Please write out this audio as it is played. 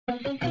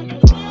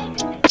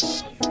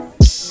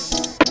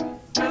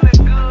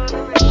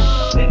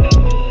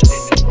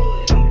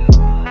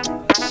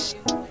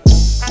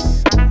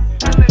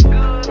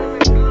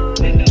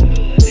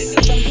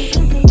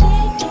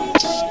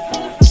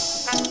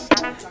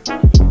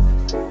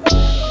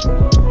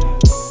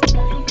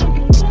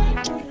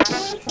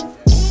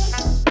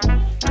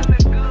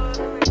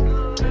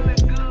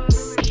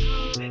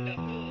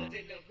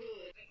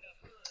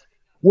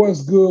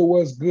What's good?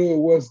 What's good?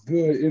 What's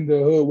good in the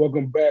hood?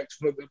 Welcome back to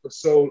another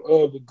episode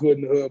of the Good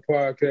in the Hood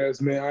podcast,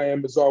 man. I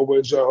am, as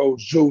always, your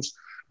host, Juice.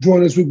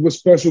 Joining this week with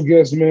special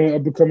guest, man,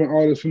 up and coming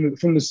artist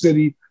from the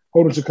city,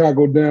 holding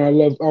Chicago down.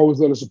 Always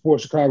love to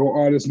support Chicago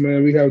artists,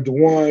 man. We have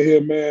Dewan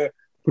here, man,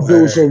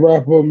 producer,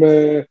 rapper,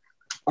 man.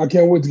 I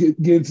can't wait to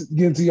get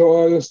into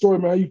your story,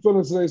 man. How you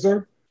feeling today,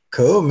 sir?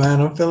 Cool,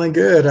 man. I'm feeling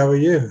good. How are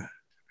you?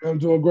 I'm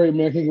doing great,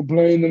 man. Can't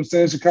complain. I'm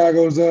saying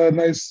Chicago's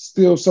nice,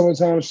 still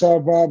summertime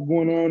shop vibe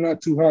going on.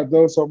 Not too hot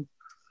though, so I'm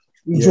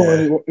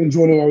enjoying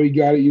it while we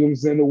got it. You know what I'm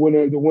saying? The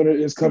winter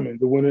is coming.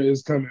 The winter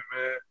is coming,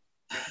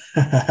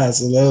 man.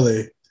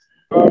 Absolutely.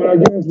 I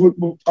guess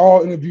with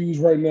all interviews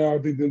right now, I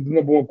think the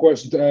number one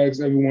question to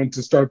ask everyone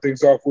to start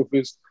things off with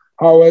is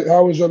how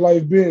has your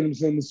life been? I'm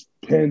saying this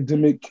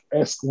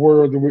pandemic-esque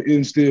world that we're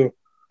in still.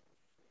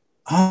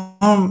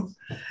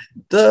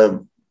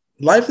 The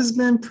life has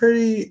been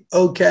pretty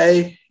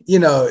okay. You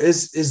know,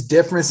 it's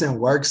difference in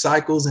work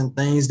cycles and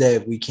things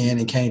that we can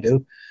and can't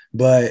do,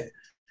 but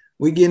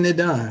we're getting it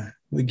done.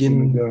 We're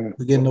getting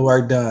the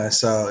work done.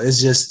 So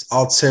it's just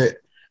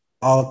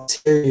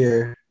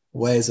ulterior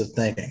ways of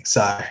thinking.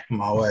 Sorry,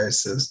 my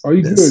words.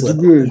 You're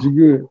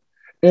good.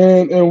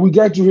 And we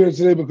got you here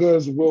today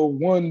because, well,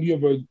 one,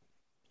 you're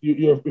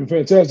a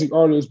fantastic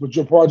artist, but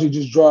your project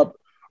just dropped,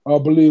 I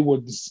believe,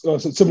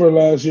 September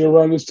last year,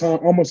 around this time,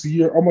 almost a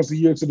year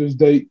to this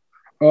date.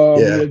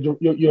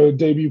 Your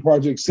debut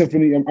project,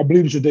 Symphony. I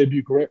believe it's your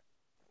debut, correct?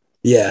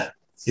 Yeah.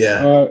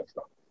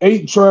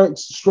 8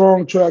 tracks,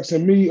 strong tracks,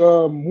 and me,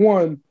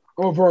 one,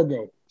 I'm a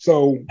Virgo.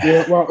 So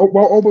while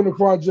I open the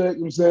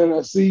project, I'm saying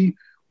I see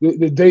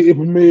the date it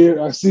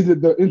premiered, I see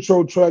the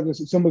intro track in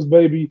September's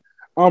Baby.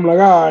 I'm like,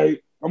 all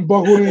right, I'm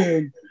buckled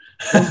in.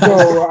 Let's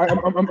go.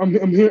 I'm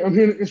hearing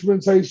the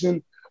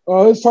instrumentation.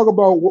 Let's talk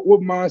about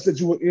what mindset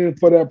you were in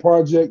for that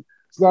project.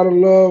 It's a lot of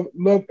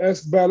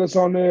love-esque ballads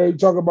on there. You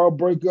talk about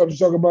breakups. You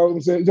talk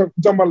about, you're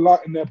talking about a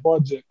lot in that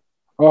project.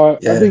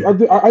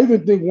 I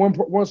even think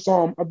one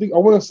song, I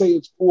want to say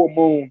it's Full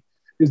Moon,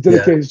 is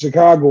dedicated to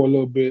Chicago a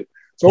little bit.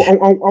 So I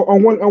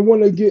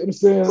want to get, I'm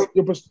saying,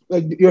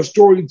 your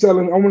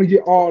storytelling. I want to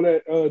get all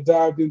that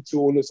dived into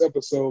on this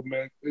episode,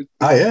 man.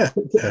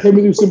 Take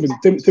me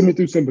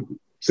through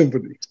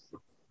Symphony.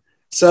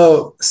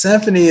 So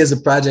Symphony is a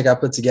project I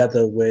put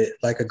together with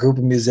like a group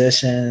of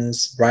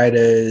musicians,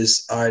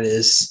 writers,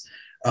 artists,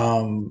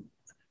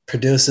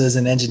 producers,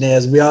 and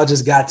engineers. We all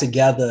just got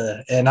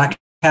together, and I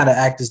kind of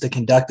act as the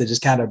conductor,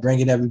 just kind of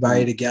bringing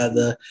everybody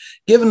together,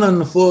 giving them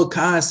the full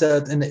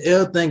concept. And the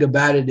ill thing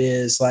about it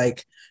is,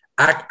 like,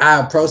 I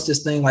approach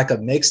this thing like a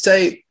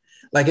mixtape.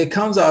 Like, it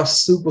comes off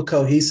super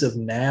cohesive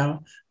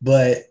now,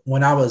 but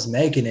when I was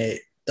making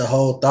it, the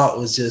whole thought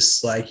was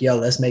just like, yo,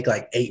 let's make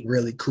like 8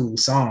 really cool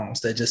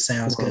songs that just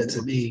sounds good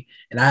to me.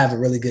 And I have a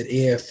really good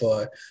ear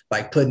for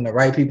like putting the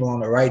right people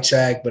on the right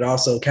track, but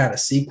also kind of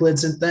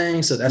sequencing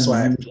things. So that's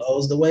why it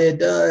flows the way it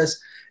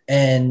does.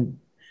 And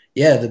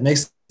yeah, the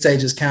mixtape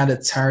just kind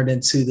of turned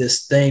into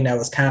this thing that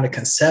was kind of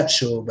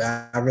conceptual, but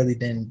I really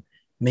didn't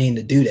mean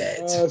to do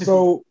that.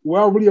 So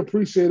what I really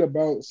appreciate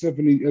about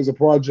Symphony as a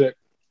project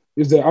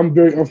is that I'm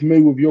very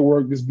unfamiliar with your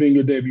work, this being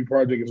your debut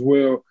project as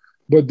well.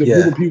 But the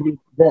group of people who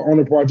brought on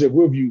the project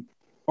with you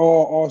are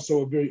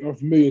also very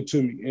unfamiliar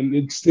to me. And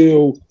it's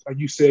still, like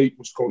you say, it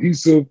was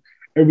cohesive.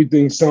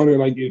 Everything sounded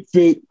like it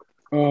fit.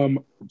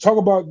 Talk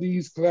about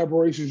these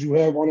collaborations you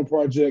have on the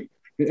project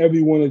and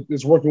everyone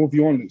that's working with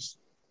you on this.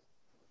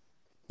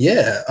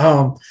 Yeah.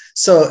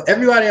 So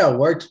everybody I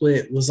worked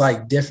with was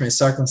like different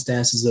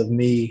circumstances of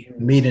me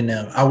meeting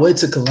them. I went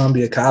to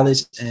Columbia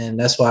College, and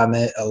that's why I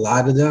met a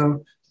lot of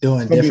them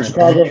doing different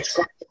things.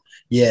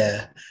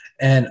 Yeah.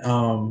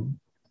 And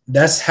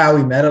that's how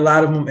we met a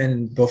lot of them.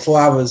 And before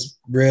I was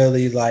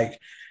really like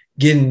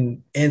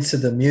getting into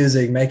the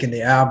music, making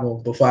the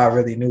album, before I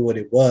really knew what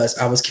it was,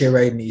 I was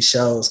curating these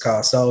shows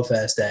called Soul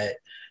Fest at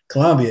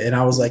Columbia. And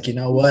I was like, you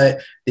know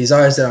what? These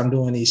artists that I'm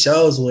doing these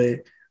shows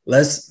with,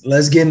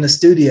 let's get in the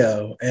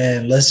studio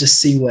and let's just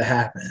see what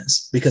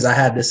happens, because I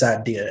had this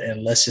idea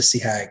and let's just see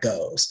how it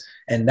goes.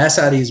 And that's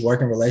how these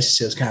working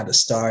relationships kind of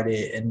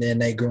started. And then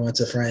they grew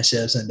into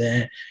friendships, and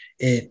then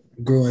it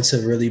grew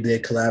into really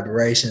big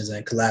collaborations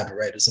and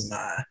collaborators of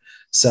mine.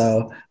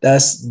 So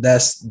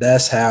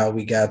that's how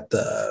we got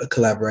the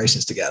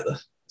collaborations together.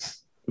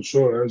 For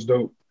sure, that's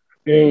dope.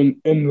 And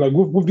like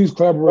with these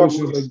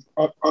collaborations,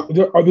 like,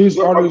 are these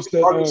artists that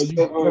you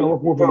kind of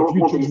work with in the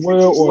future as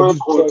well,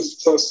 or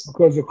just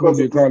because of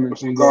Columbia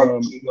College and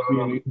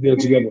being there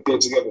together?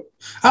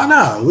 Oh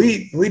no,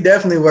 we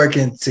definitely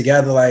working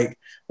together. Like,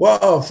 we're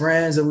all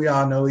friends and we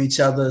all know each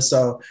other.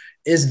 So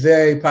it's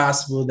very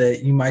possible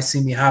that you might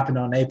see me hopping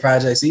on a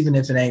projects, even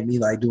if it ain't me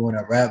like doing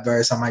a rap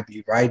verse. I might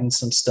be writing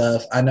some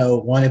stuff. I know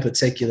one in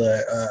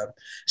particular,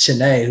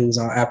 Shanae, who's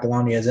on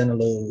Apollonia's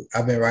Interlude.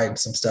 I've been writing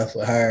some stuff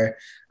with her.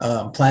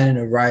 Planning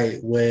to write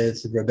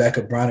with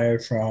Rebecca Brunner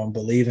from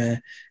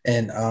Believing,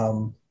 and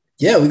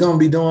yeah, we're gonna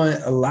be doing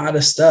a lot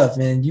of stuff.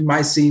 And you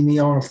might see me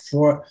on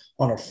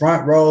a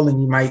front row, and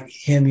you might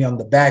hear me on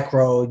the back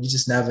row. You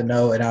just never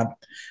know. And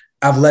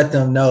I've let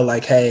them know,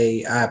 like,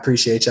 hey, I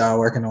appreciate y'all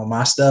working on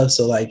my stuff.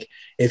 So, like,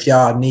 if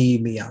y'all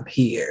need me, I'm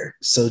here.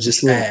 So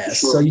just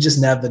ask. So you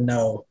just never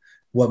know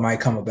what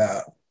might come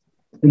about.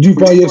 Would you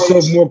find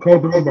yourself more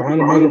comfortable behind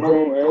the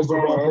microphone as the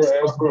rapper, as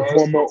the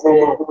performer,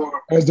 or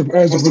as the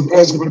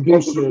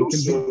producer?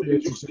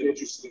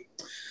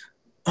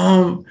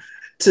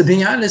 To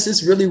be honest,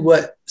 it's really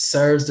what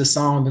serves the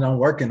song that I'm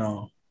working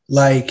on.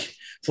 Like,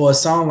 for a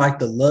song like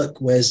The Look,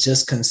 where it's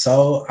just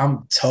console,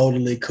 I'm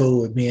totally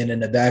cool with being in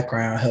the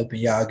background, helping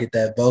y'all get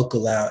that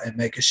vocal out and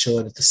making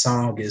sure that the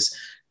song is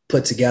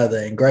put together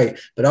and great.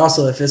 But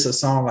also, if it's a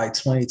song like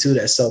 22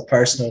 that's so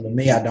personal to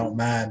me, I don't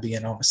mind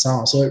being on the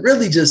song. So it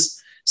really just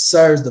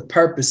serves the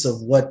purpose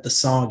of what the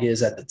song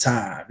is at the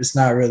time. It's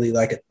not really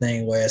like a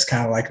thing where it's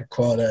kind of like a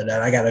quota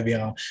that I got to be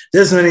on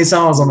this many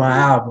songs on my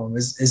album.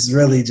 It's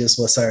really just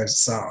what serves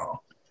the song.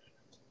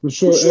 For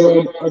sure.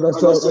 And like I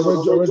said, I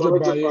read your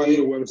bio on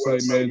the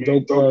website, man.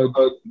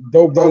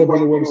 Dope write up on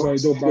the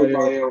website, dope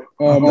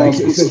bio.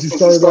 It says you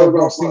started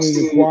off by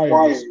singing in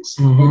choirs.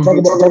 Mm-hmm. Talk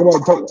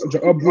about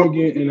your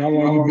upbringing and how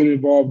long you've been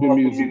involved in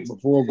music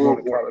before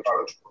going to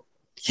college.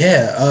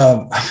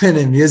 Yeah, I've been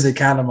in music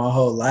kind of my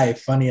whole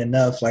life. Funny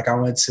enough, like I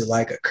went to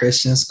like a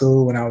Christian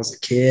school when I was a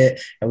kid,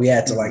 and we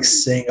had to like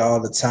sing all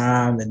the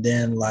time. And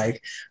then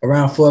like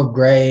around fourth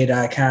grade,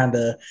 I kind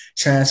of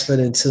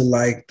transferred into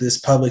like this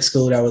public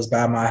school that was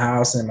by my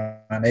house in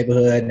my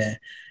neighborhood. And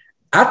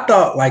I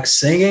thought like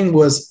singing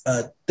was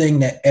a thing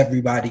that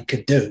everybody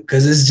could do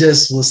because it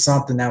just was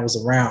something that was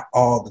around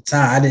all the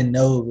time. I didn't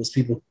know it was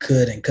people who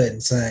could and couldn't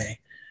sing,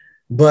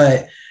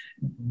 but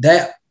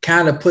that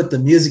kind of put the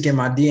music in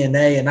my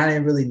DNA, and I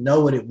didn't really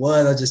know what it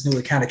was. I just knew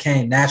it kind of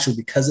came natural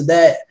because of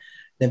that.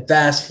 Then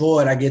fast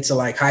forward, I get to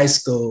like high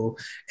school,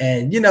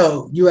 and you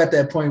at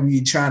that point where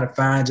you're trying to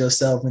find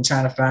yourself and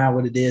trying to find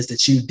what it is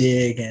that you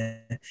dig,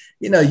 and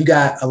you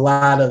got a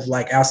lot of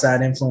like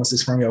outside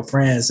influences from your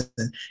friends,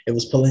 and it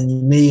was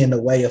pulling me in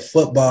the way of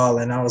football,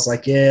 and I was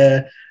like,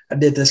 yeah, I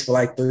did this for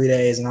like 3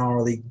 days and I don't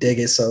really dig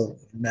it. So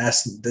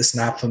that's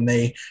not for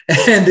me.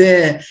 And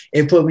then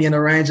it put me in the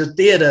range of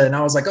theater. And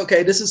I was like,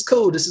 okay, this is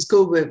cool,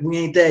 but we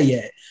ain't there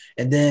yet.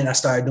 And then I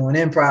started doing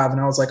improv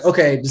and I was like,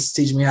 okay, this is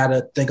teaching me how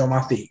to think on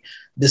my feet.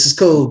 This is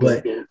cool.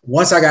 But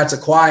once I got to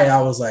choir,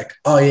 I was like,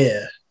 oh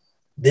yeah,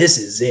 this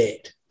is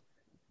it.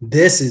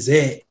 This is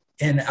it.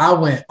 And I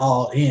went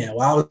all in.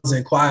 While I was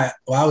in choir,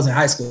 while I was in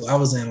high school, I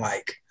was in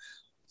like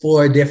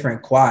 4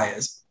 different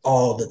choirs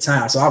all the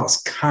time. So I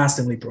was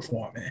constantly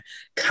performing,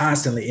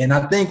 constantly. And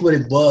I think what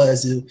it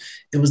was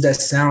that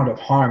sound of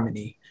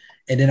harmony.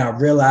 And then I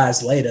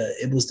realized later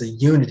it was the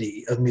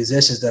unity of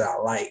musicians that I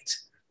liked.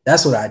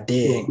 That's what I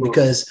did,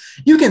 because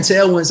you can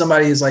tell when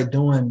somebody is like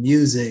doing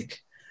music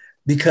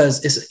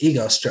because it's an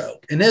ego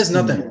stroke. And there's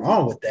nothing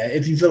wrong with that.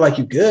 If you feel like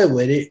you're good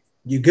with it,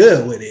 you're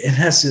good with it. And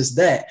that's just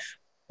that.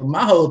 But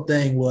my whole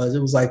thing was, it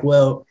was like,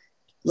 well,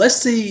 let's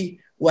see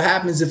what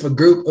happens if a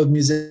group of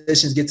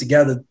musicians get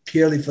together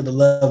purely for the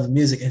love of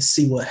music and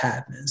see what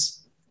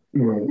happens.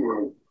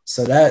 Right.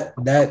 So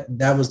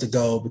that was the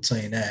goal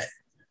between that.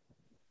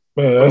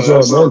 Man, that's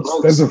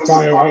a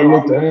fire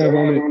outlook to have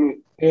on it.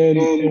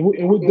 And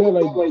with that,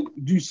 like,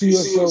 do you see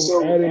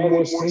yourself adding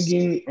more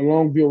singing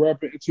along with your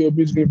rapping into your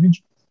music in the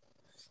future?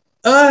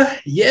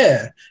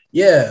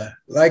 Yeah.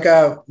 Like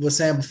I was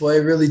saying before,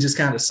 it really just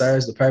kind of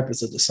serves the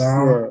purpose of the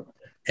song. Right.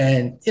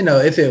 And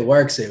if it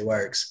works, it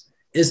works.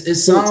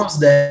 It's songs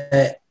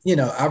that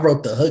I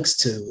wrote the hooks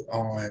to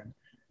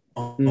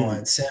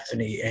on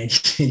Symphony,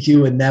 and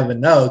you would never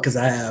know because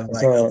I have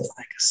like a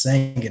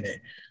singing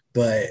it.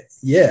 But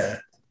yeah,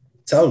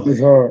 totally.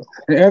 It's hard.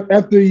 And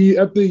after a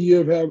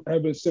year of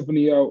having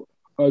Symphony out,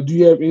 do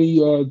you have any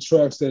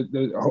tracks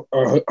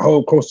that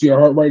hold close to your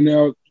heart right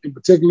now? In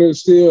particular,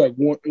 still like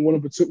one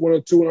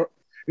or two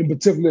in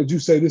particular that you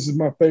say this is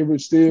my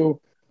favorite still.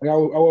 Like I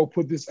will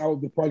put this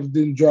out. The project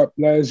didn't drop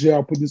last year.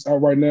 I'll put this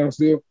out right now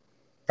still.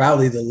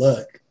 Probably The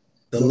Look.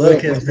 The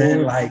Look has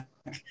been like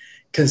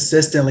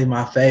consistently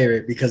my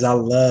favorite because I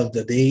love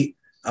the beat.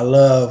 I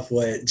love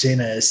what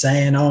Gina is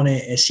saying on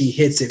it, and she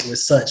hits it with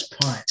such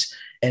punch.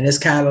 And it's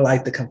kind of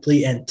like the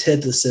complete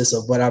antithesis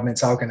of what I've been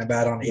talking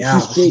about on the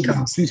album.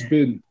 She's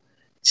spitting.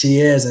 She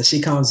is, and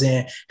she comes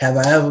in, have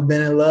I ever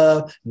been in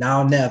love?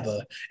 No,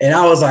 never. And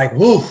I was like,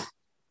 whoo,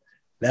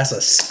 that's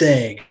a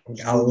sting.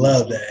 I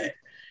love that.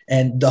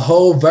 And the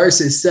whole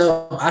verse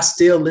itself, I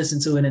still listen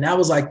to it. And that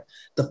was like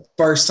the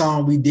first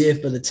song we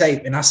did for the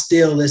tape. And I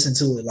still listen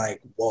to it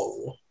like,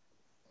 whoa,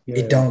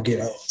 it don't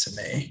get old to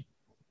me.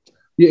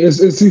 Yeah, it's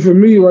see for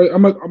me, right?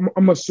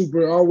 I'm a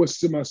super. I always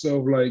see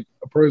myself like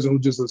a person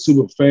who's just a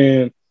super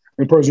fan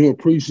and a person who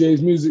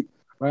appreciates music.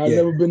 Like,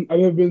 Yeah. I've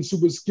never been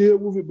super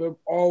skilled with it, but I've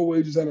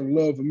always just had a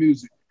love for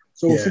music.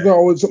 So Yeah. something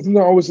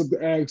I always have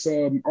to ask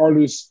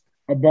artists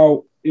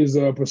about is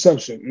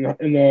perception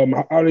and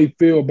how they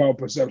feel about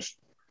perception.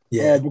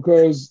 Yeah.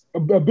 Because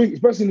a big,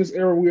 especially in this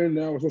era we're in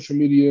now with social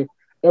media,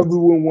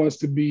 everyone wants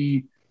to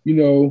be, you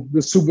know,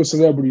 the super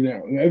celebrity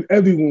now.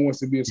 Everyone wants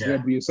to be a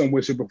celebrity in some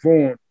way, shape, or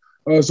form.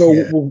 So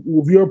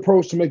with your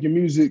approach to making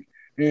music,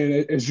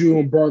 and as you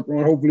embark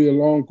on hopefully a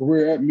long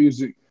career at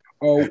music,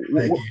 what's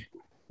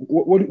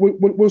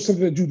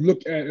something that you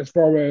look at as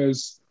far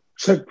as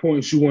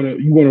checkpoints you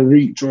wanna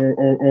reach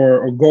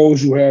or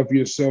goals you have for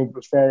yourself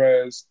as far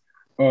as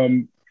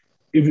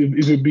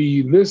if it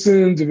be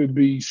listens, if it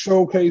be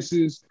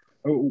showcases,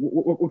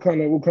 what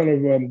kind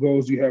of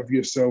goals do you have for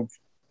yourself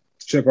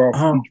to check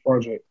off each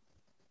project?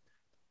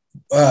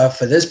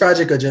 For this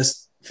project or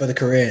just for the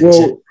career?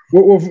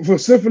 Well, for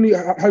Symphony,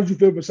 how did you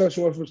feel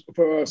perception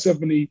for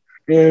Symphony,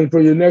 and for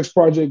your next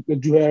project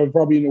that you have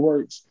probably in the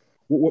works?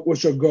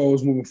 What's your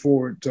goals moving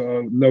forward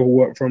to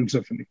level up from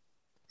Symphony?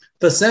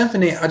 For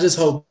Symphony, I just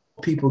hope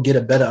people get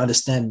a better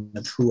understanding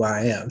of who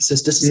I am.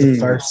 Since this is the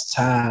first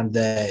time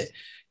that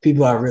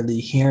people are really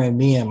hearing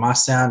me and my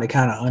sound and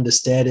kind of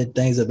understanding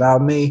things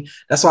about me.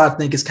 That's why I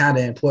think it's kind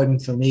of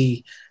important for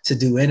me to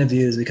do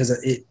interviews, because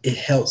it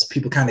helps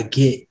people kind of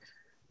get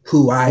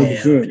who I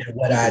am and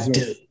what 100%. I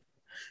do.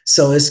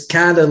 So it's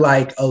kind of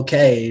like,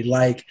 okay,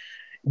 like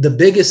the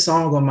biggest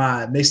song on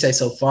my mixtape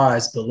so far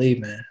is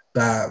Believin'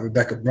 by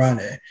Rebecca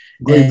Brunner.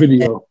 Great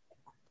video.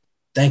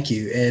 Thank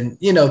you. And,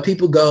 you know,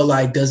 people go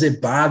like, does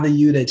it bother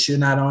you that you're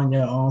not on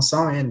your own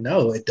song? And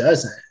no, it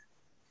doesn't.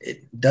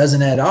 It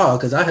doesn't at all,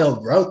 because I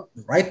helped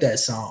write that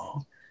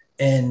song.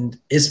 And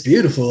it's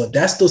beautiful. If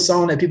that's the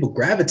song that people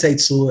gravitate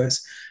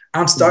towards,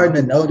 I'm starting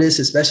to notice,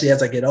 especially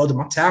as I get older,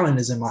 my talent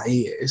is in my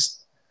ears.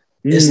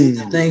 It's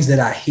the things that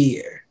I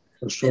hear.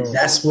 Sure. And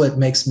that's what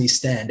makes me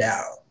stand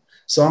out.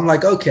 So I'm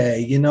like,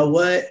 okay, you know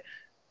what?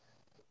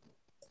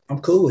 I'm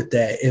cool with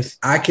that. If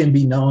I can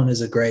be known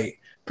as a great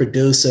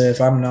producer,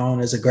 if I'm known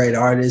as a great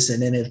artist,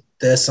 and then if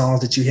there's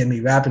songs that you hear me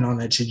rapping on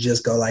that you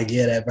just go like,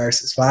 yeah, that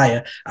verse is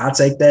fire, I'll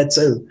take that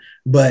too.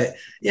 But,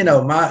 you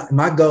know,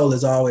 my goal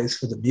is always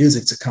for the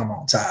music to come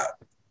on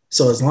top.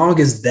 So as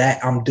long as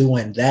that I'm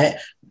doing that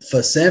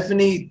for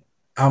Symphony,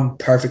 I'm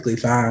perfectly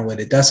fine with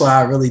it. That's why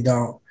I really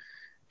don't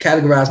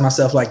categorize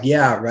myself like,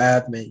 yeah, I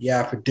rap and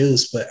yeah, I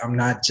produce, but I'm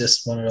not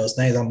just one of those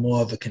things. I'm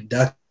more of a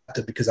conductor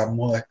because I'm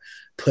more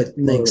put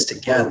things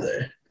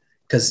together.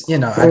 Because, you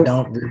know, I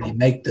don't really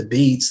make the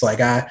beats.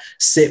 Like I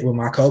sit with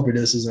my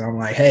co-producers and I'm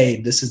like, hey,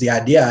 this is the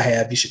idea I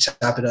have. You should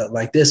chop it up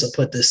like this or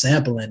put this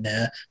sample in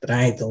there. But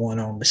I ain't the one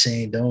on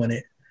machine doing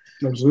it.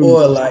 Absolutely.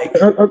 Or like,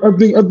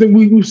 I think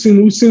we've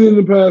seen it in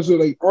the past with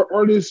like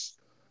artists,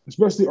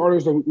 especially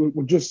artists that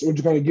were just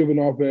kind of giving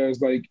off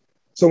as like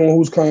someone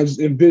who's kind of just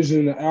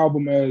envisioning the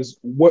album as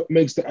what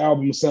makes the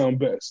album sound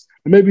best.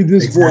 And maybe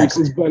this voice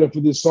is better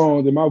for this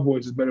song than my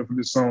voice is better for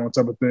this song,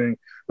 type of thing.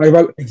 Like,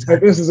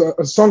 for instance,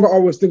 a song I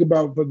always think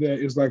about for that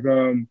is like,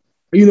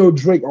 you know,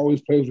 Drake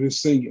always plays with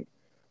his singing.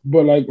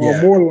 But like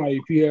on More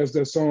Life, he has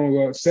that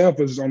song,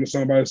 Samples is on the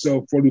song by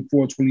itself,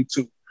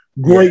 4422.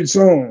 Great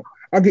song.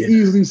 I could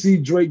easily see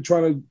Drake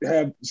trying to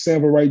have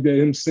sample right there,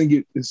 him sing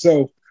it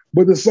himself.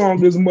 But the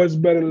song is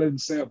much better than the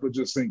sample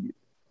just sing it.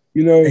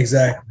 You know?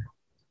 Exactly.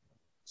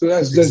 So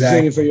that's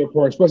genius on your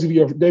part, especially for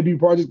your debut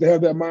project to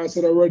have that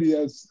mindset already.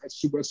 That's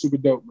super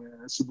dope, man.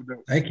 That's super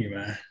dope. Thank you,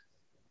 man.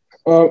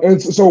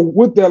 And so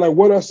with that, like,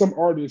 what are some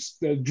artists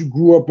that you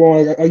grew up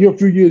on? Like, you're a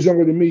few years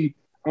younger than me.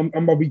 I'm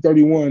about to be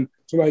 31.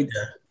 So like,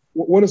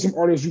 what are some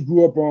artists you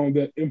grew up on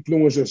that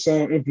influenced your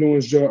sound,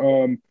 influenced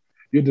your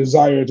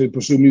desire to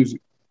pursue music?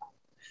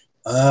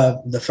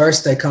 The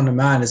first that come to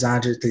mind is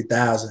Andre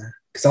 3000,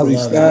 because I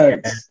love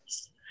Outkast.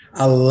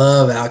 I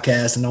love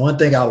Outkast, and the one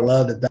thing I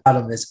loved about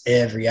them is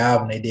every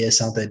album they did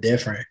something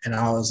different. And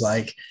I was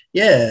like,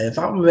 yeah, if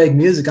I'm gonna make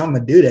music, I'm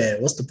gonna do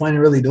that. What's the point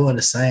of really doing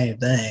the same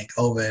thing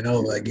over and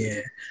over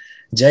again?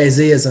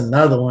 Jay-Z is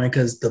another one,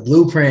 because The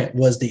Blueprint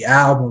was the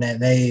album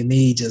that made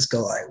me just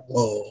go like,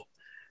 whoa,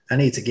 I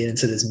need to get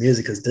into this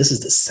music because this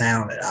is the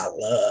sound that I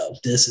love.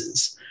 This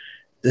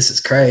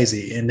is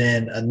crazy. And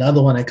then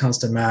another one that comes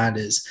to mind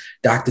is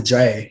Dr.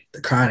 Dre,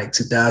 The Chronic,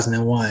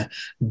 2001.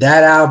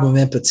 That album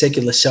in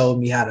particular showed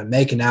me how to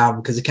make an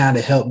album, because it kind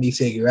of helped me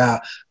figure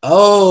out,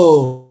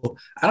 oh,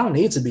 I don't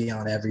need to be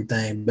on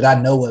everything, but I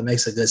know what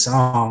makes a good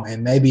song.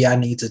 And maybe I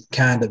need to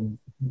kind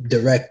of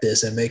direct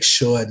this and make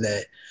sure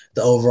that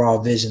the overall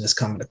vision is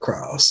coming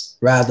across,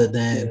 rather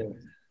than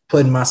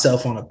putting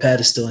myself on a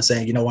pedestal and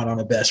saying, you know what, I'm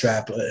the best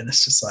rapper. And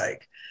it's just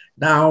like,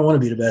 no, I don't want to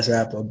be the best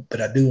rapper,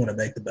 but I do want to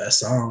make the best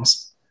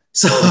songs.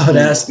 So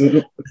that's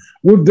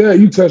with that,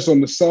 you touched on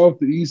the South,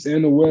 the East,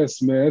 and the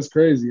West, man. That's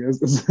crazy.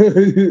 It's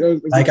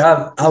like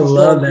I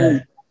love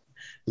that.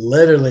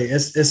 Literally,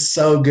 it's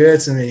so good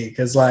to me,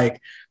 because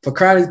like for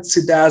Chronic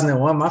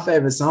 2001, my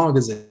favorite song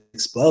is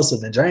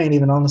Explosive, and Dre ain't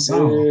even on the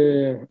song.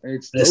 Yeah,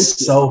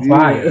 it's so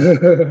fire.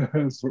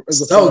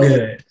 it's so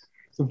good.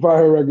 It's a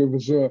fire record for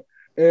sure.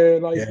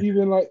 And like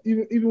even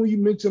when you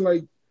mention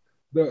like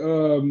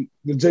the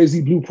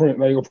Jay-Z blueprint.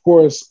 Like, of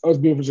course, us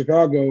being from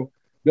Chicago,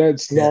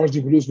 that's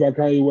largely produced by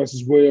Kanye West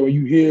as well. And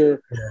you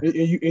hear, and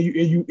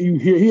you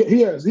hear,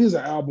 he has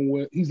an album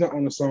with, he's not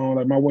on the song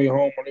like My Way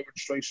Home on the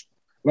registration.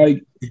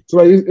 Like, so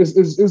like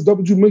it's dope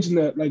that you mentioned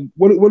that. Like,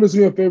 what is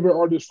your favorite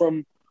artist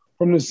from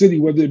the city,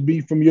 whether it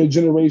be from your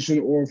generation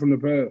or from the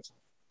past?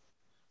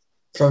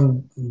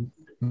 From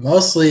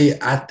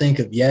mostly, I think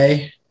of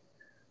Ye.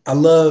 I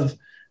love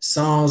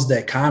songs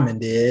that Common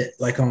did,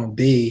 like on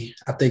B.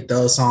 I think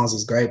those songs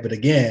is great, but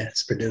again,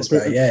 it's produced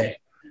by Ye.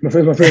 My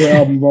favorite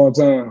album of all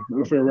time.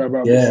 My favorite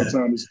rap album of all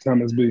time is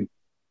Common's B.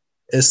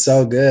 It's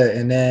so good.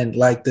 And then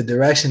like the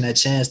direction that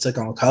Chance took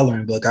on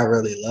Coloring Book, I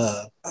really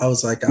love. I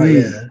was like, oh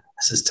yeah,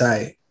 this is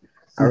tight.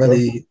 I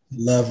really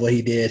love what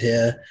he did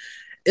here.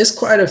 It's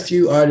quite a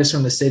few artists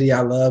from the city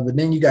I love, but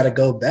then you got to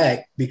go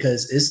back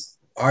because it's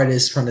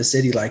artists from the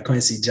city like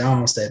Quincy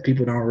Jones that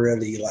people don't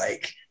really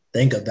like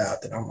think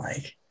about that I'm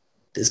like,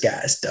 this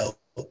guy's dope.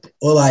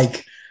 Or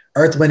like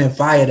Earth, Wind, and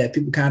Fire that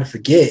people kind of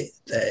forget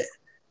that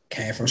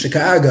came from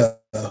Chicago.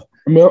 I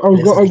mean, I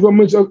was going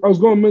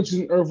to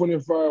mention Earth, Wind,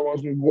 and Fire. I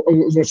was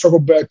going to circle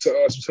back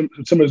to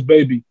September's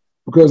Baby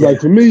because, like,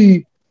 for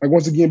me, like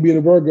once again being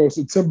a Virgo,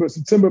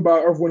 September by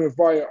Earth, Wind, and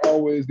Fire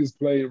always gets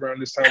played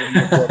around this time of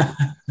year.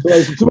 So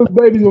like September's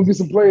Baby's gonna get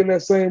some play in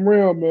that same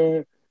realm,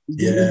 man.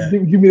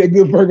 Give me that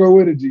good Virgo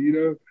energy, you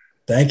know.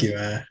 Thank you,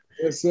 man.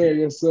 Yes, sir.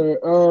 Yes, sir.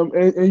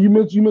 And you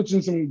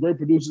mentioned some great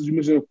producers. You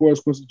mentioned, of course,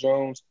 Quincy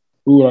Jones,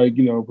 who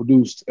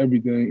produced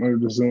everything under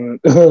the sun.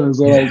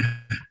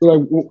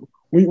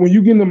 When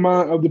you get in the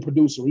mind of the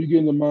producer, when you get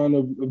in the mind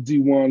of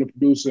D1, the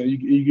producer,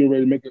 you get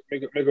ready to make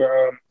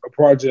a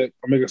project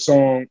or make a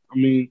song. I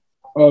mean,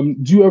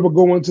 do you ever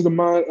go into the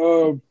mind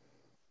of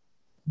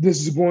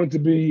this is going to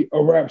be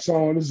a rap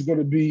song, this is going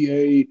to be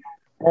a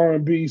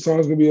R&B song,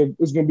 it's going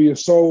to be a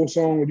soul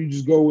song, or do you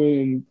just go in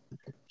and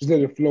just let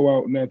it flow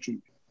out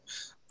naturally?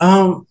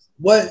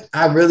 What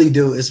I really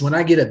do is when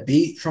I get a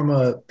beat from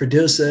a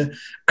producer,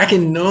 I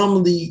can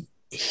normally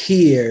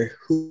hear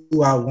who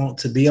I want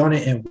to be on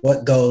it and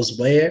what goes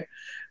where,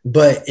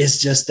 but it's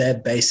just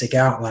that basic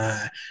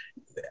outline.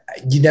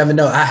 You never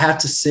know. I have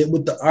to sit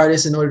with the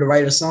artist in order to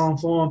write a song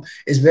for them.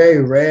 It's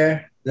very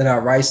rare that I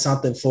write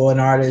something for an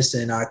artist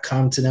and I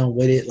come to them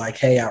with it like,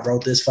 hey, I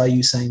wrote this for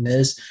you, sing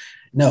this.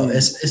 No,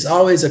 it's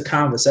always a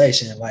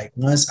conversation. Like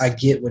once I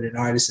get with an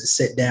artist and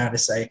sit down and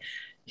say,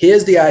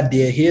 here's the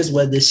idea, here's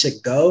where this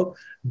should go,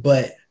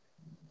 but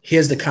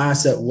here's the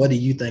concept. What do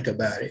you think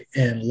about it?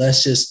 And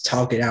let's just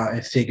talk it out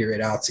and figure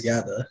it out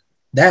together.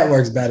 That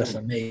works better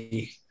for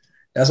me.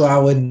 That's why I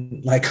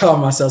wouldn't like call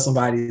myself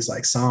somebody's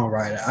like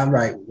songwriter. I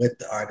write with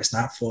the artist,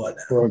 not for them.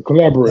 Well,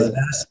 collaborate,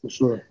 for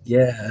sure.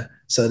 Yeah.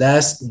 So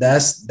that's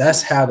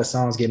how the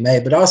songs get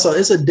made. But also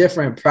it's a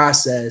different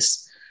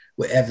process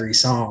with every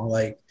song.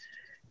 Like,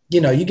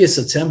 you know, you get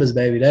September's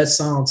Baby. That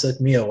song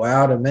took me a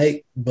while to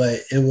make, but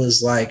it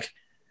was like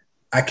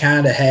I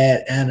kind of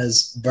had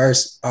Anna's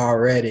verse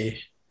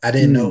already. I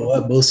didn't know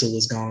what Boosie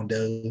was gonna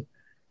do.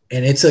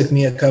 And it took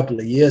me a couple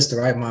of years to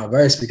write my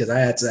verse because I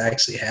had to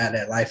actually have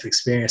that life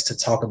experience to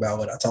talk about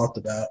what I talked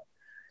about.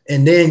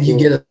 And then you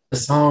get a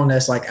song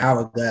that's like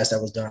Hourglass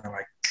that was done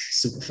like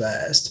super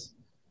fast.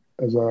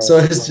 So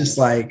it's just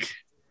like,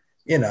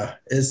 you know,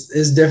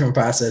 it's different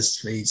processes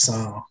for each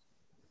song.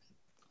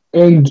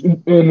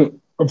 And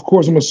of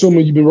course, I'm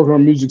assuming you've been working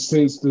on music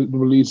since the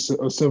release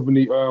of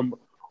Symphony.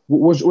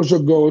 What's your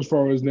goal as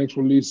far as next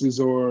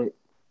releases or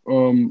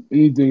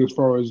anything as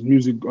far as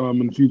music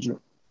in the future?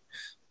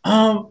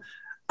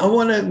 I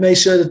want to make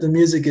sure that the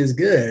music is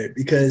good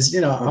because,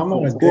 you know, I'm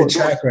on a good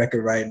track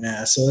record right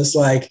now. So it's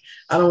like,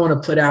 I don't want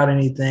to put out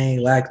anything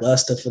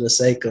lackluster for the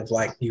sake of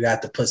like, you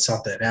have to put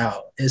something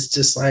out. It's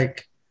just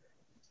like,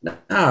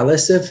 nah, let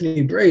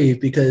Symphony breathe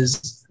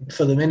because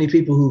for the many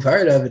people who've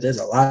heard of it, there's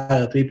a lot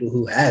of people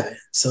who haven't.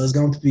 So it's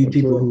going to be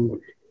people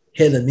who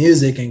hear the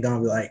music and going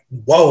to be like,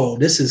 whoa,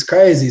 this is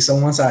crazy. So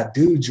once I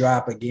do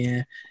drop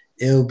again,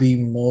 it'll be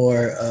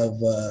more,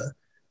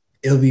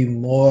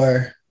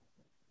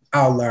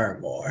 I'll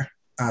learn more.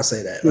 I'll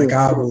say that. Like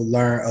I will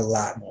learn a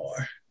lot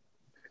more.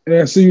 And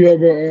I see you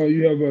have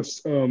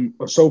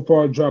a so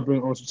far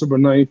dropping on September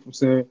 9th. I'm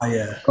saying, oh,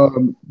 yeah.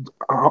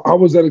 How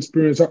was that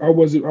experience? How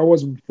was it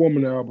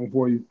performing the album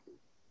for you?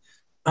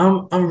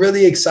 I'm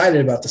really excited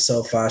about the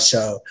So Far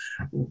show.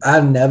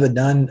 I've never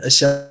done a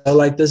show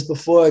like this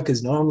before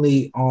because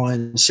normally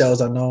on shows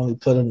I normally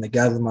put them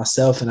together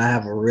myself and I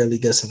have a really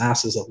good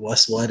synopsis of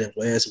what's what and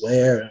where's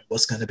where and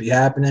what's going to be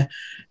happening.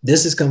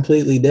 This is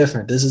completely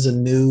different. This is a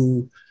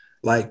new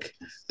like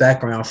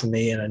background for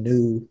me in a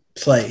new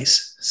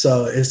place.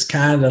 So it's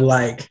kind of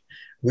like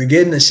we're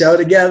getting the show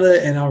together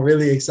and I'm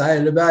really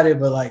excited about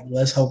it, but like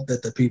let's hope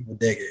that the people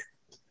dig it.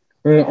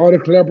 And all the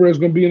collaborators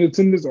going to be in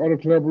attendance? All the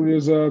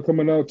collaborators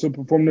coming out to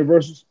perform their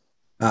verses?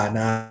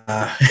 Nah.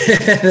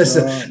 The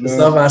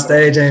stuff on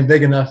stage ain't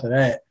big enough for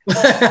that.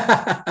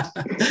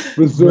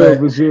 For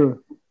sure.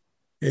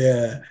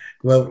 Yeah.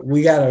 Well,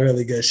 we got a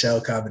really good show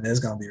coming. It's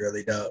going to be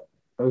really dope.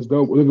 That's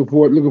dope. Looking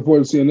forward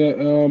to seeing that.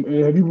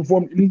 And have you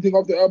performed anything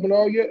off the album at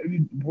all yet? Have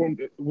you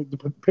performed with the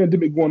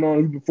pandemic going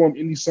on? Have you performed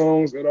any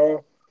songs at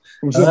all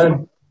from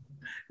Symphony?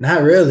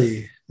 Not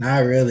really.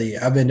 Not really.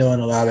 I've been doing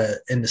a lot of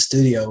in the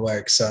studio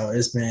work, so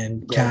it's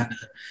been kind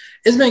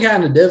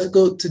of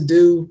difficult to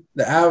do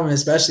the album,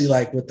 especially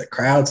like with the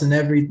crowds and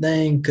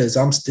everything, because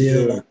I'm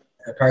still like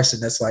a person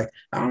that's like,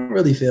 I don't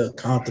really feel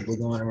comfortable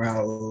going around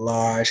a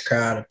large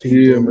crowd of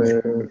people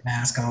with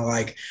mask on.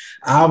 Like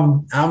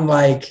I'm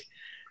like,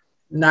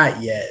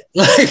 not yet.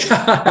 Like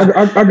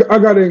I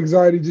got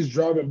anxiety just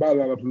driving by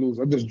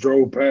Lollapalooza. I just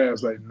drove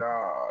past, like,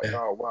 wow.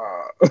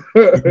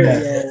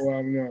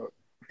 No.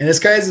 And it's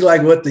crazy,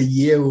 like what the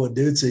year will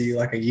do to you,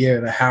 like a year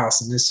in the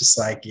house, and it's just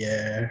like,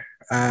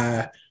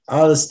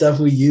 all the stuff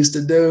we used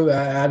to do,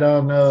 I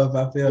don't know if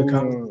I feel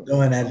comfortable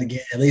doing that again.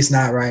 At least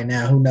not right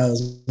now. Who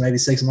knows? Maybe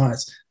 6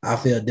 months, I'll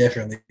feel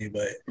differently.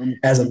 But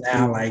as of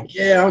now, like,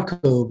 I'm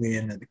cool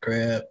being in the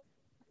crib.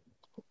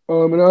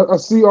 And I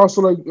see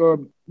also like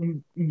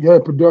you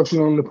had production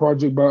on the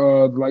project by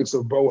the likes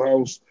of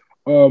Bauhaus.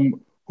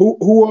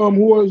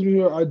 Who are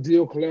your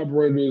ideal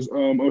collaborators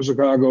of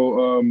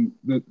Chicago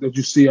that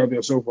you see out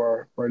there so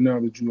far right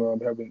now that you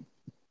haven't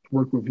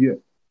worked with yet?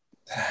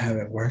 I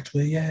haven't worked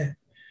with yet.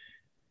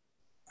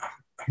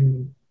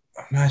 I'm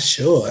not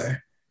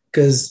sure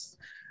because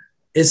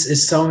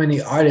it's so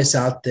many artists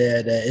out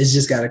there that it's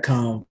just got to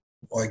come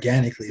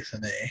organically for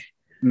me.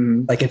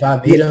 Mm-hmm. Like if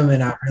I meet them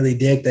and I really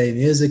dig their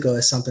music or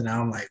it's something that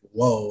I'm like,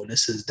 whoa,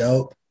 this is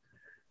dope,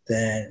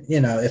 then,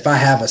 if I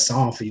have a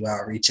song for you,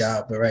 I'll reach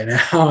out. But right now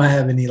I don't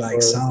have any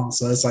songs.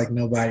 So it's like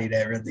nobody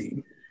that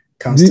really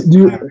comes to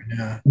mind right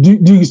now. Do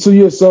you see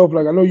yourself,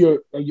 like I know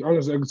you're,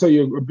 honestly, I can tell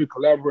you're a big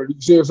collaborator. Do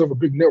you see yourself a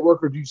big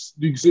networker? Do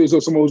you see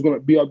yourself someone who's going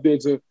to be out there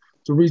to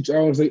reach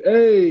out and say,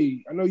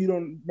 hey, I know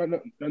you I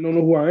don't know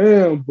who I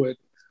am, but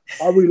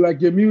I really like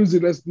your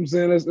music. Let's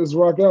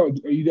rock out.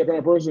 Are you that kind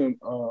of person?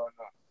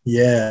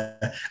 Yeah,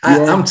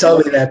 I'm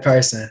totally that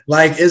person.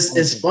 Like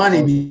it's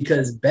funny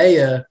because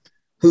Bea,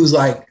 who's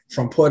like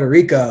from Puerto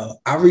Rico,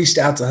 I reached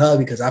out to her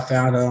because I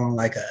found her on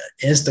like an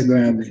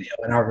Instagram video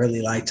and I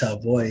really liked her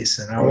voice.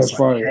 And I was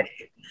like,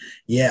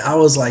 hey. I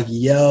was like,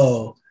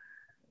 yo,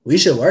 we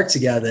should work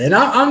together. And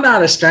I'm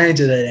not a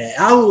stranger to that.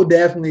 I will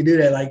definitely do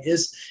that. Like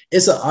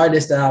it's an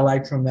artist that I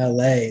like from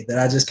LA that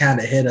I just kind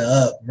of hit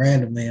her up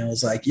randomly and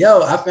was like,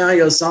 yo, I found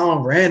your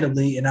song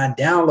randomly and I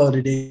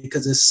downloaded it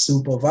because it's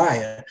super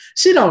fire.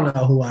 She don't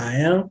know who I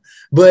am,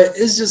 but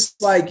it's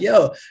just like,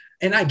 yo,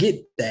 and I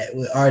get that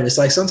with artists.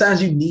 Like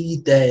sometimes you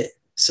need that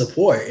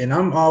support. And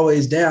I'm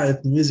always down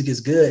if the music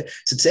is good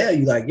to tell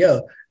you like,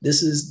 yo,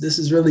 this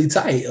is really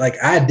tight. Like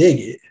I dig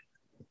it.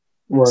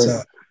 Right.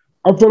 So,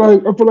 I feel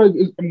like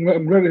I'm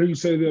glad to hear you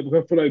say that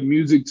because I feel like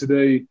music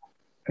today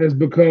has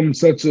become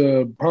such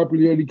a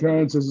popularity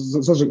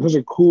contest, such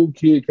a cool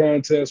kid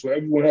contest where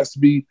everyone has to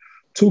be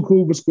too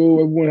cool for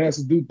school. Everyone has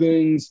to do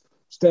things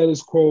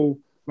status quo.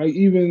 Like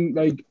even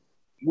like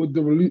with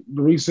the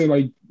recent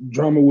like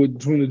drama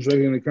between the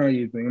Drake and the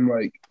Kanye thing, I'm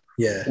like,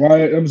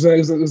 why? I'm saying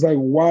it's like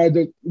why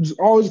just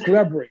always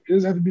collaborate. It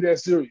doesn't have to be that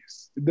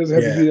serious. It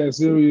doesn't have to be that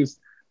serious.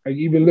 Like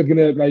even looking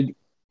at like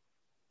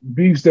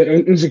beefs that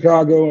in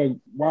Chicago, like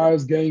why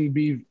is gang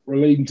beef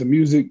relating to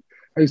music?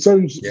 Like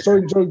certain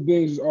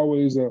things is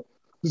always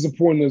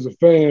disappointing as a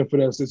fan for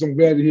that. So I'm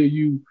glad to hear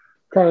you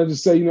kind of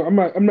just say, I'm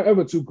not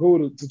ever too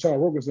cool to try to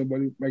work with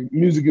somebody. Like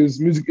music is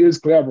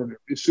collaborative.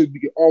 It should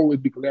always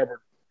be collaborative.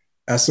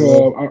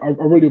 So I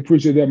really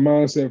appreciate that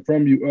mindset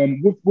from you.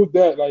 With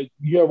that, like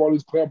you have all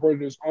these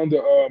collaborators on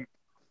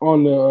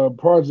the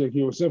project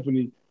here with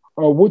Symphony.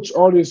 Which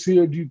artists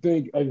here do you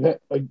think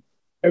like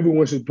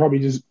everyone should probably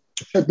just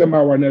check them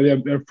out right now? They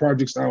have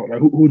projects out. Like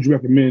who would you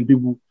recommend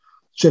people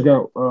check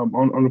out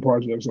on the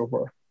project so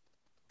far?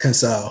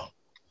 Console.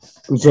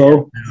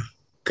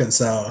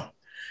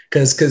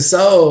 Because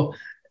Console,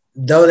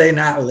 though they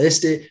not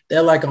listed,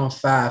 they're like on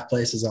 5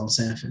 places on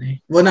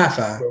Symphony. Well, not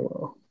 5.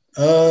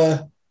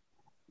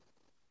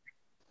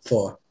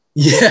 4.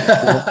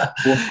 Yeah.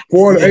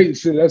 4 to 8,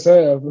 shit, that's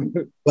half.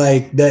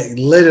 Like that,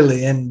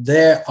 literally, and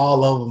they're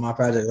all over my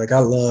project. Like I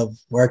love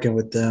working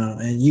with them,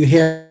 and you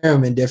hear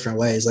them in different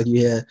ways. Like you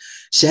hear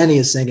Shani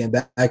is singing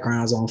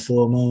backgrounds on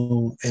Full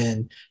Moon,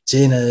 and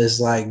Gina is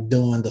like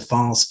doing the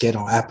phone skit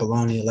on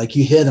Apollonia. Like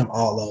you hear them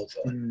all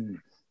over,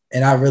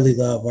 and I really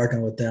love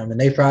working with them. And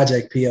they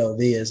project POV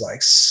is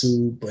like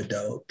super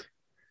dope.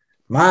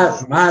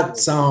 My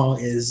song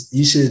is,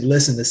 you should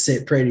listen to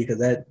Sit Pretty because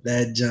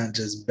that junk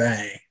just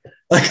bang.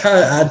 Like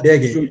I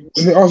dig it.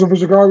 And they also from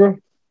Chicago?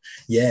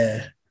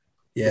 Yeah.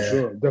 For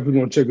sure. Definitely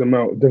gonna check them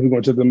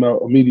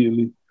out.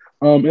 Immediately.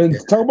 And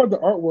talk about the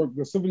artwork.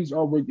 The Symphony's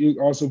artwork is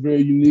also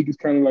very unique. It's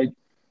kind of like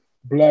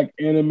black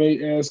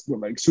anime-esque, but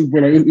like super,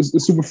 like it's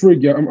super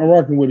freaky. I'm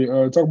rocking with it.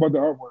 Talk about the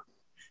artwork.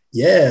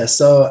 Yeah,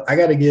 so I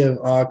got to give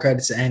all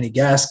credit to Annie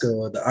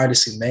Gaskell, the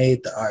artist who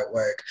made the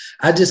artwork.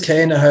 I just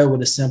came to her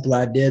with a simple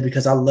idea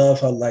because I love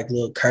her like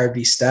little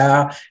curvy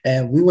style,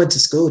 and we went to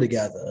school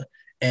together.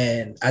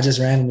 And I just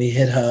randomly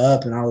hit her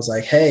up and I was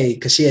like, hey,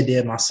 because she had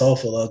did my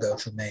Soulful logo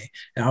for me.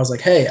 And I was like,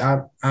 hey,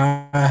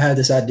 I had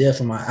this idea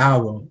for my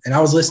album. And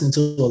I was listening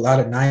to a lot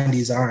of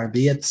 90s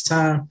R&B at this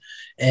time.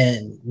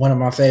 And one of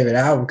my favorite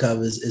album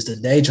covers is the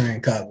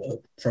Daydream cover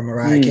from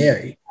Mariah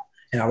Carey.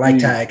 And I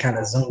liked how it kind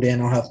of zoomed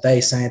in on her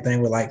face. Same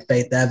thing with like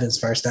Faith Evans'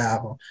 first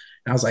album.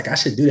 And I was like, I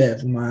should do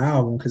that for my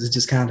album because it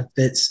just kind of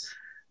fits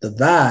the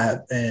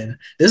vibe. And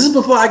this is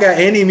before I got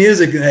any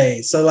music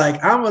made. So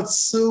like I'm a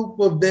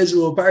super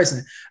visual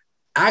person.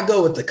 I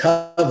go with the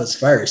covers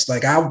first.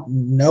 Like I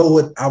know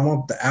what I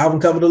want the album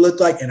cover to look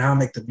like, and I'll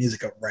make the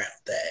music around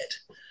that.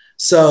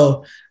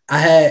 So I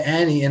had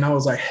Annie and I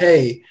was like,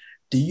 hey,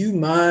 do you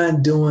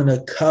mind doing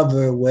a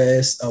cover where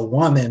it's a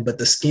woman, but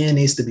the skin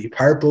needs to be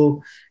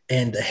purple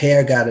and the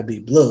hair got to be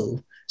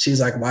blue? She's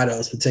like, why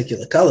those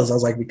particular colors? I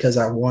was like, because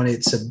I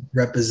wanted to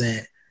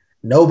represent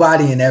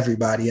nobody and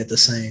everybody at the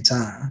same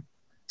time.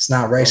 It's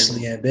not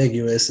racially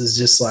ambiguous. It's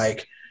just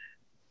like,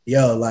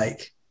 yo,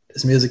 like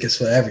this music is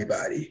for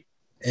everybody.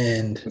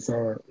 And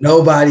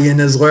nobody in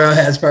this world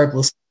has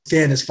purple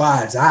skin as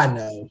far as I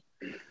know.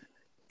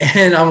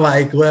 And I'm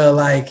like, well,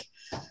 like,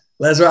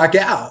 let's rock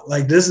out.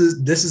 Like this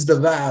is the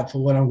vibe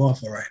for what I'm going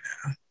for right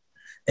now.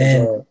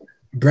 And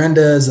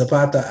Brenda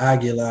Zapata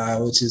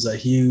Aguilar, which is a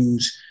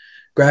huge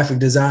graphic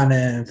designer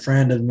and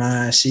friend of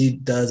mine, she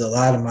does a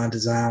lot of my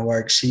design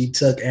work. She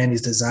took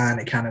Annie's design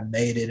and kind of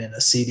made it in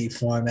a CD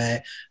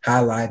format,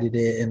 highlighted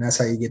it, and that's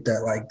how you get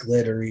that like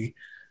glittery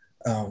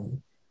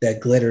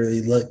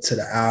look to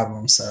the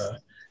album. So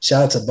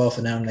shout out to both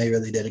of them. They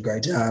really did a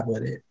great job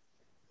with it.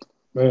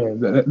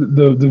 Man,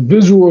 the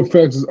visual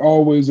effects is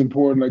always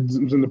important.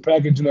 Like in the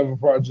packaging of a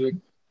project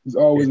is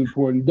always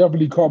important.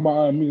 Definitely caught my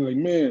eye. I mean, like,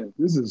 man,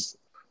 this is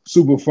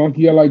super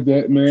funky. I like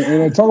that, man.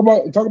 And talk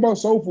about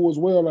soulful as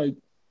well, like,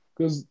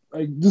 because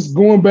like just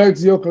going back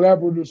to your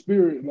collaborative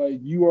spirit, like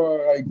you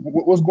are like,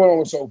 what's going on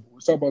with soulful?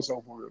 Let's talk about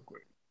soulful real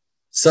quick.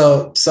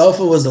 So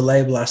Soulful was the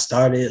label I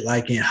started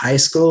like in high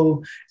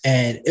school,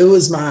 and it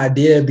was my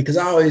idea because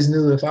I always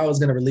knew if I was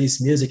going to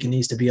release music, it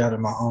needs to be under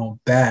my own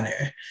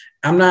banner.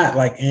 I'm not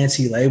like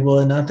anti-label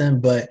or nothing,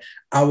 but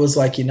I was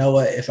like, you know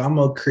what? If I'm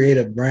going to create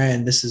a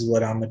brand, this is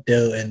what I'm going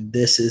to do. And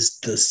this is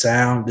the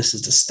sound, this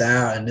is the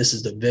style, and this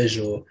is the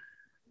visual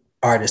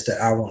artist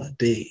that I want to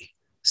be.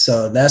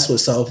 So that's what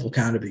Soulful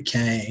kind of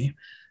became.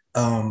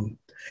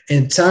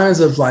 In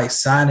terms of like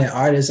signing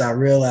artists, I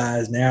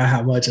realize now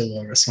how much of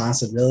a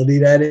responsibility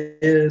that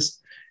is.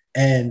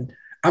 And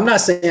I'm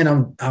not saying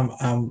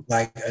I'm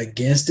like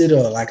against it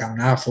or like I'm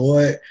not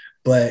for it,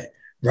 but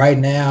right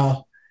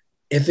now,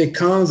 if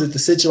the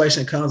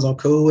situation comes, I'm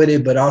cool with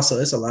it, but also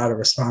it's a lot of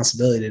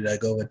responsibility that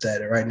go with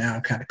that. And right now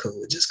I'm kind of cool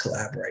with just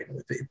collaborating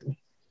with people.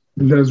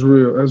 That's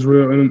real.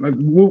 And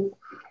like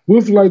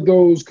with like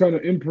those kind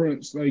of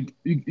imprints, like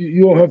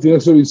you don't have to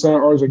necessarily sign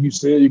artists like you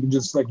said. You can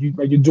just like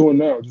you're doing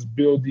now, just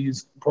build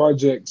these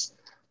projects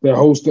that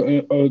host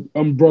an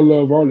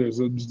umbrella of artists,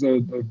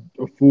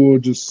 a full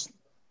just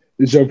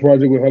it's your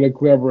project with hella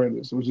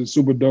collaborators, which is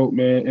super dope,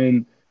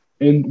 man.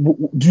 And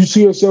do you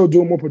see yourself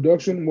doing more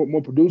production,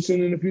 more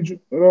producing in the future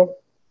at all?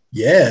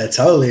 Yeah,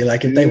 totally.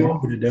 Like if they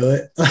want me to do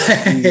it,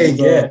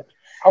 yeah.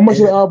 How much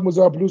of the album was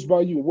produced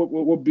by you?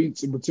 What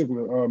beats in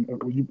particular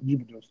you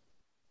produced?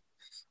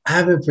 I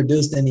haven't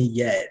produced any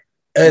yet,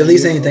 at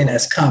least anything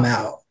that's come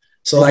out.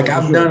 So like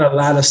I've done a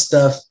lot of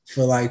stuff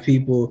for like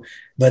people,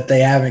 but they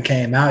haven't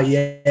came out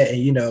yet. And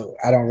you know,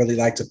 I don't really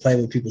like to play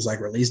with people's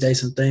like release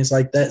dates and things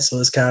like that. So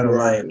it's kind of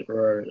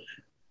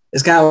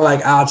it's kind of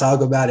like I'll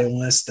talk about it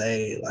once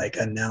they like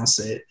announce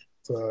it.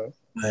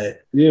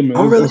 But yeah, man,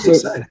 I'm really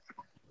excited.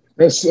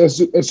 That's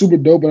super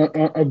dope.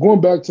 And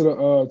going back to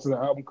the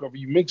album cover,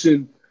 you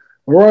mentioned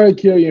Mariah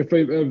Carey and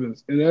Faith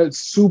Evans, and that's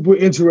super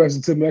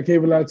interesting to me. I can't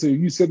even lie to you.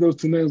 You said those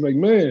two names, like,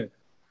 man,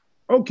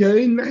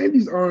 okay,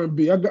 90s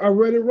R&B. I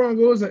read it wrong.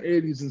 It wasn't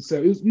 80s and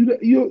 70s.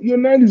 You're a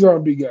 90s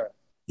R&B guy.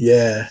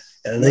 Yeah,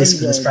 at least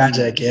for this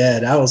project, yeah,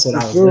 that was what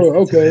I was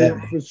listening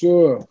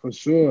to. For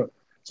sure.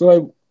 So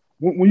like,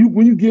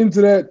 when you get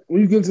into that,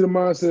 when you get into the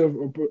mindset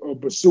of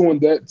pursuing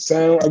that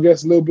sound, I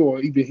guess a little bit, or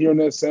even hearing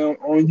that sound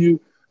on you,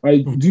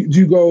 like, do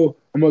you go,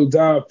 I'm gonna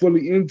dive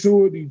fully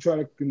into it? Do you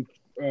try to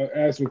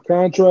ask for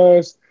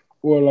contrast,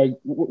 or like,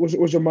 what's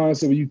your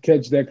mindset when you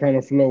catch that kind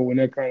of flow and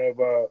that kind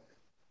of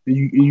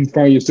you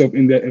find yourself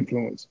in that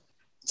influence?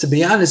 To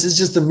be honest, it's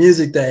just the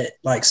music that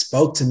like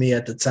spoke to me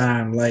at the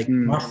time. Like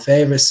my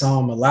favorite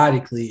song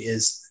melodically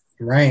is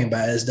Rain by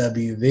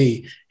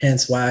SWV,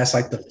 hence why it's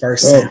like the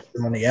first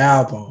sample on the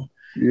album.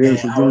 Yeah,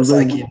 and I was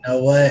like, you know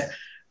what?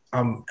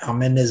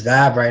 I'm in this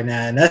vibe right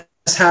now. And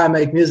that's how I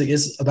make music.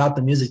 It's about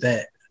the music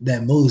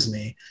that moves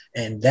me.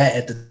 And that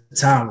at the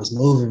time was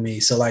moving me.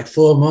 So like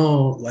Full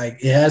Moon,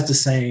 like it has the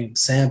same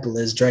sample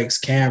as Drake's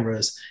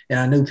Cameras. And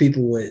I knew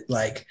people would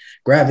like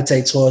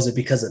gravitate towards it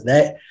because of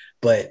that.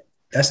 But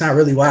that's not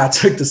really why I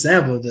took the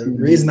sample. The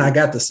reason I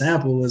got the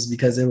sample was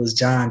because it was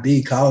John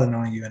B. Calling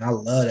on You, and I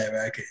love that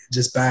record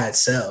just by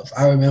itself.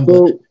 I remember.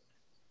 Go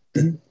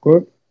ahead. Go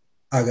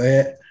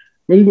ahead.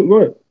 Go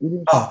ahead.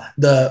 Oh,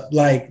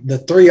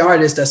 the three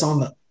artists that's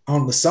on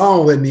on the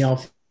song with me on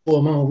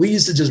Full Moon. We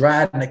used to just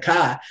ride in the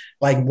car,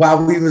 like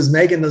while we was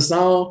making the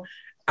song.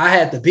 I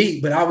had the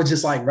beat, but I would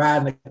just like ride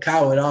in the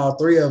car with all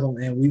three of them,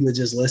 and we would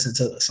just listen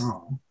to the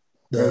song,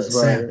 the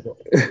sample.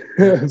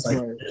 That's like,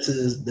 right.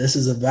 This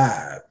is a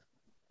vibe.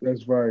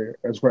 That's right.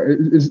 That's right.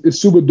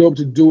 It's super dope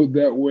to do it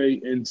that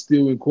way and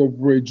still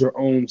incorporate your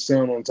own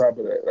sound on top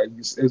of that. Like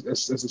it's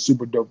a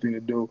super dope thing to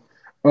do.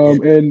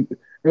 And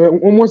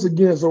once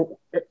again, so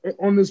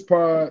on this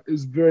pod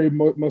is very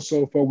much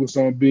so focused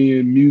on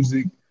being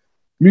music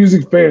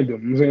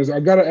fandom. So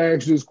I gotta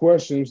ask you this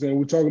question.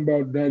 We're talking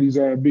about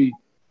 90s R&B.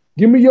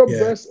 Give me your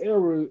best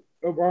era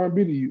of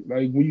R&B to you.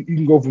 Like when you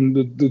can go from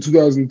the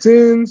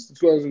 2010s,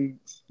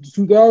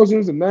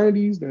 2000s, the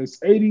 90s, the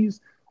 80s.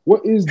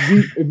 What is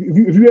if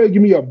you had to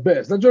give me your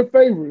best, not your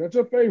favorite. I think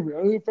your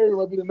favorite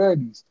might be the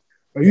 90s.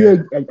 Like you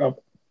had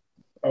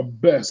a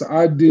best, an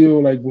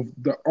ideal, like with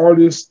the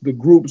artists, the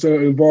groups that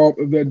are involved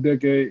in that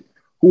decade,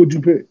 who would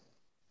you pick?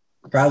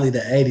 Probably the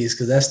 80s,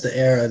 because that's the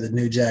era of the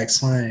New Jack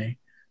Swing.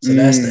 So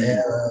that's the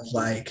era of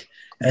like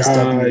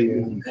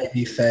SW,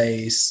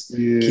 Babyface,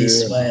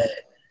 Keith Sweat,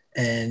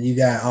 and you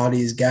got all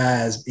these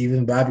guys,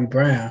 even Bobby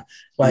Brown.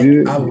 Like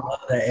I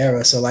love that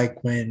era. So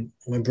like when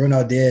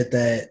Bruno did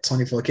that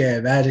 24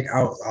 Karat Magic,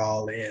 I was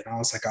all in. I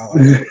was like, oh,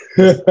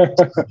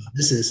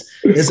 this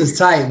is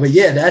tight. But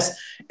yeah, that's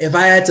if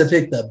I had to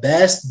pick the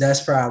best,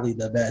 that's probably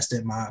the best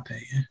in my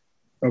opinion.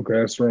 Okay,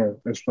 that's strong.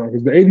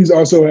 Because the 80s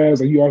also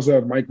has like you also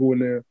have Michael in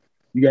there.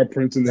 You got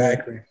Prince in there.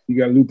 Exactly. You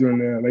got Luther in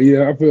there. Like,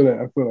 yeah, I feel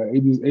that.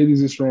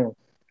 80s is strong.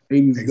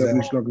 80s is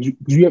definitely strong.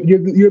 Because you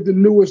have the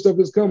newer stuff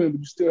that's coming,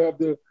 but you still have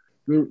the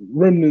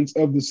remnants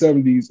of the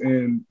 70s.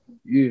 And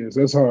yes,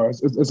 that's hard.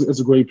 It's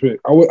a great pick.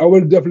 I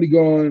would have definitely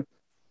gone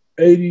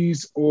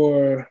 80s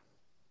or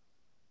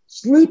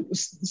sleep.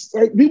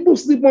 Like people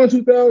sleep on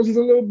 2000s a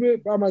little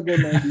bit. But I might go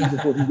 90s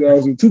before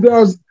 2000.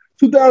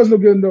 2000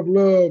 don't get enough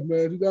love,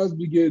 man. 2000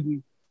 be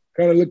getting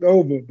kind of looked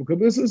over because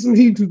this is some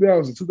heat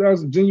 2000.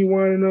 2000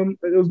 Genuine in them.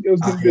 It was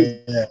getting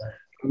busy.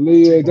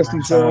 Leah,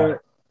 Destiny Child.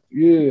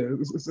 Yeah,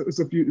 it's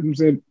a few, you know what I'm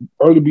saying,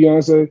 early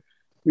Beyonce.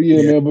 But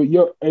man. But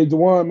hey,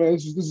 Dewan, man,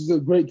 this is a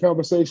great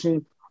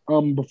conversation.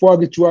 Before I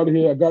get you out of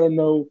here, I gotta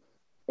know.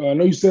 I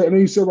know you said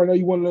right now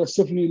you want to let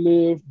Symphony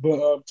live,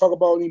 but talk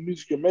about any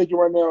music you're making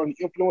right now, any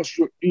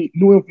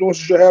new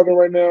influences you're having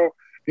right now,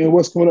 and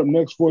what's coming up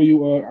next for you.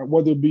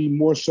 Whether it be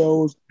more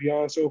shows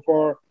beyond so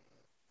far.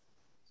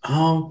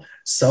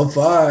 So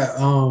far,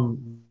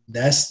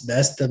 that's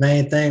the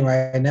main thing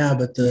right now.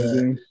 But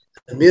the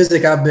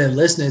music I've been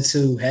listening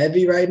to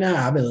heavy right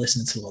now, I've been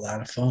listening to a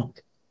lot of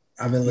funk.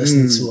 I've been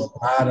listening to a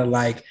lot of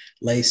like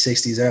late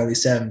 60s, early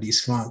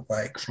 70s funk,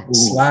 like from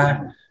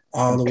Sly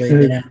all the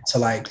way down to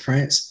like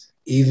Prince,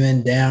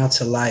 even down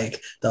to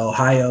like the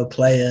Ohio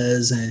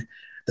Players and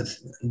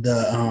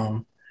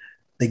the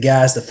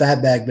guys, the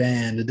Fatback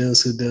Band, the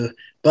dudes who do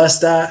Bus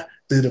Stop.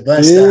 Through the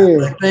bus stop,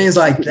 like things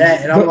like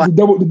that, and I'm like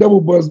the double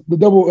buzz. You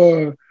know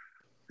what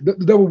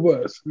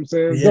I'm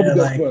saying? Yeah,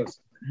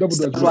 double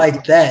stuff bus.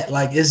 Like that.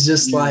 Like it's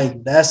just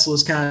like that's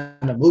what's kind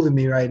of moving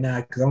me right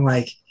now because I'm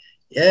like,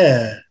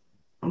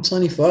 I'm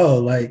 24.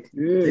 Like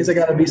things I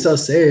gotta be so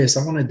serious.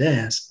 I want to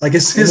dance. Like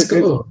it's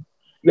cool.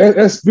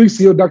 That speaks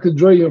to your Dr.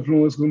 Dre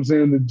influence. I'm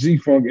saying the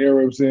G-Funk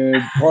era. I'm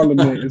saying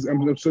Parliament.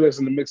 I'm sure that's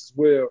in the mix as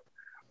well.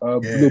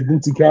 Little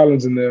Bootsy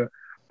Collins in there.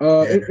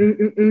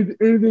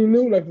 Anything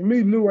new? Like for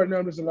me, new right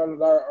now, there's a lot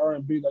of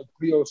R&B, like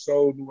Cleo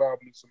Soul, new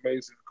album is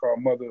amazing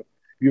called Mother.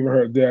 You ever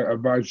heard that? I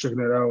advise checking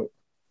that out.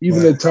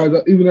 Even that Ty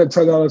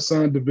Dolla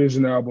 $ign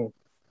Division album,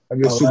 I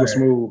guess super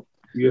smooth.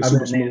 Yeah,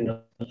 super smooth.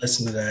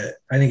 Listen to that.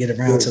 I didn't get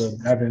around to it,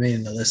 but I've been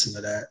meaning to listen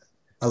to that.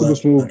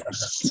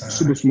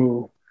 Super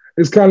smooth.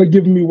 It's kind of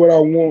giving me what I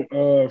want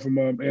from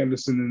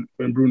Anderson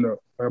and Bruno.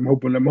 I'm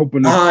hoping. I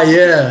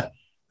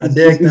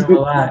dig them a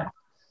lot.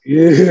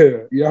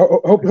 Yeah.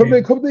 Hope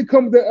they come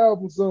with that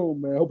album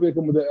soon, man. Hope they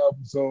come with that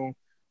album soon.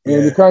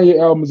 And the Kanye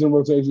album is in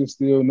rotation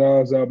still.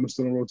 Nas album is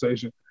still in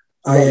rotation.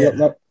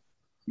 A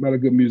lot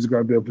of good music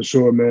out there for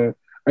sure, man.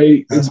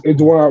 Hey,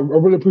 Dewan, I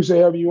really appreciate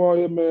having you on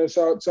here, man.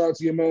 Shout out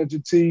to your manager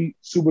T,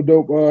 super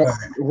dope.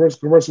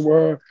 Conversing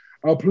with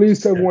her.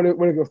 Please tell me when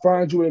they can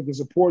find you, when they can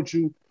support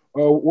you,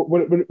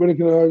 when they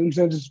can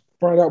just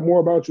find out more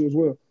about you as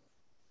well.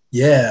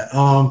 Yeah.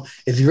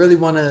 If you really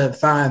want to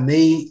find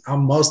me,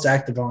 I'm most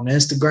active on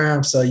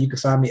Instagram. So you can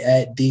find me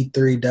at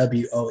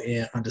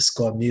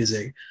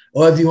D3WON_music.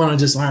 Or if you want to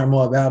just learn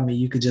more about me,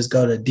 you could just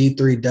go to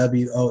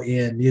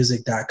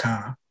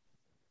D3WONmusic.com.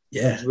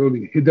 Yeah.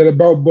 Absolutely. Hit that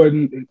about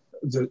button.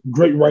 It's a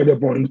great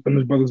write-up on his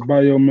brother's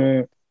bio,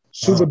 man.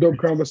 Super dope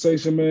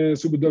conversation, man.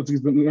 Super dope to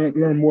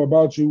learn more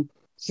about you.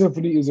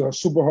 Symphony is a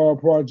super hard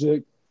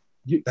project.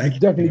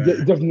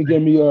 Definitely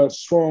gave me a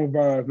strong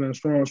vibe, man.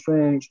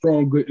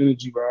 Strong, good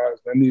energy vibes.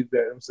 I needed that.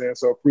 You know what I'm saying,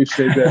 so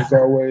appreciate that as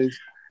always.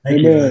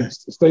 Thank you, man.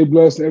 Stay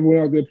blessed.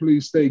 Everyone out there,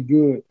 please stay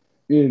good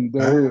in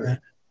the hood.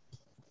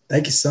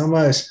 Thank you so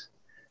much.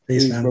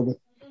 Peace, man. Brother.